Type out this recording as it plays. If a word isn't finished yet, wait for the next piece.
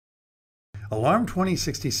Alarm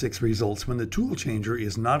 2066 results when the tool changer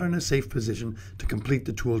is not in a safe position to complete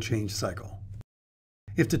the tool change cycle.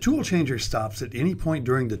 If the tool changer stops at any point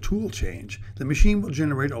during the tool change, the machine will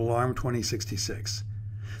generate Alarm 2066.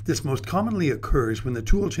 This most commonly occurs when the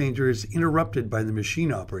tool changer is interrupted by the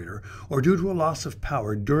machine operator or due to a loss of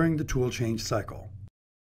power during the tool change cycle.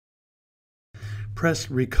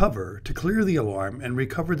 Press Recover to clear the alarm and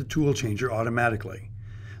recover the tool changer automatically.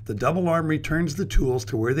 The double arm returns the tools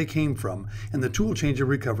to where they came from, and the tool changer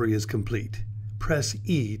recovery is complete. Press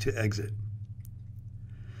E to exit.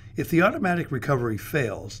 If the automatic recovery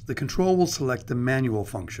fails, the control will select the manual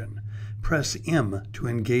function. Press M to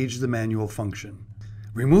engage the manual function.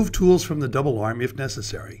 Remove tools from the double arm if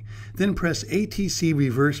necessary. Then press ATC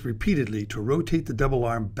reverse repeatedly to rotate the double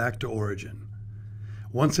arm back to origin.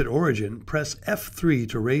 Once at origin, press F3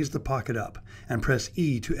 to raise the pocket up and press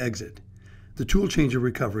E to exit. The tool changer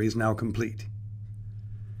recovery is now complete.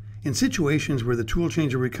 In situations where the tool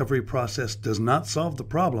changer recovery process does not solve the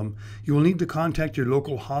problem, you will need to contact your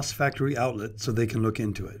local Haas factory outlet so they can look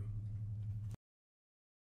into it.